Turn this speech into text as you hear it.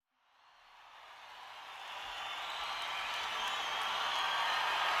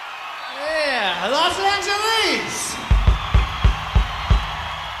Los Angeles!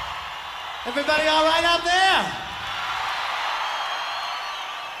 Everybody all right out there?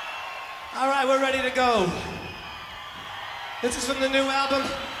 All right, we're ready to go. This is from the new album.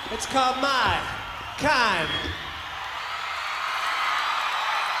 It's called My Kind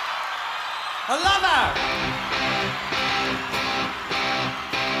of Lover.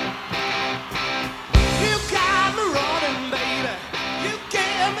 You got me running, baby. You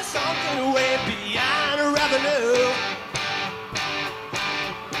gave me something way beyond revenue.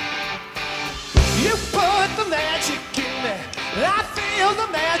 You put the magic in me. I feel the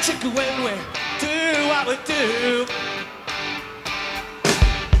magic when we do what we do.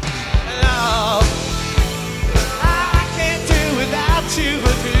 Love, I can't do without you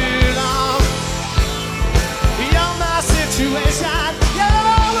for too long. You're my situation. You're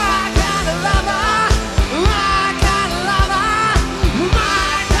my kind of lover. My kind of lover.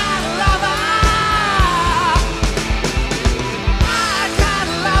 My kind of lover. My kind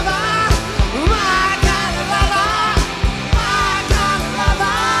of lover. My kind of lover. My kind of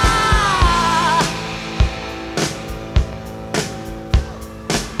lover.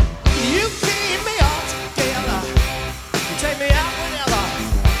 You keep me all together. You take me out whenever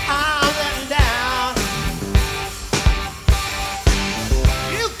I'm letting down.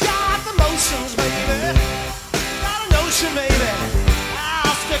 You got the motions, baby. Got a notion, baby.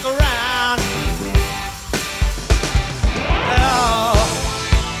 I'll stick around. Oh,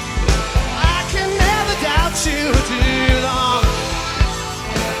 I can never doubt you too long.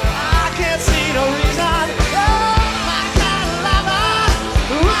 I can't see no reason. Oh, my kind of lover.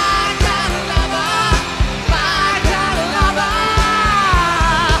 My kind of lover. My kind of lover.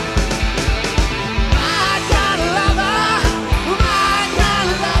 My kind of lover. My kind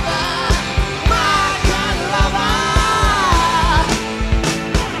of lover. My kind of lover.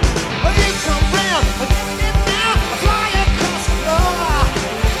 Oh, you come round, get down, fly across the floor.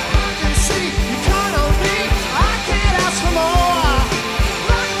 I can see you count on me. I can't ask for more.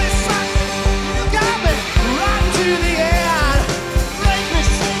 Rock me, suck me, you got me right to the end. Break me,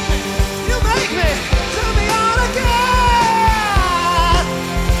 shake me, you make me, turn me on again.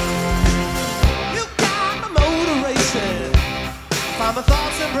 You got my motor racing, find my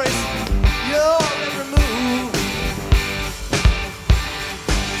thoughts embracing your every move.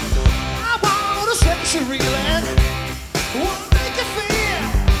 I wanna set you reeling, wanna make you feel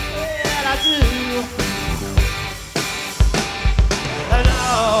that I do. I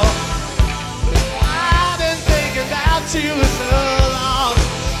know I've been thinking about you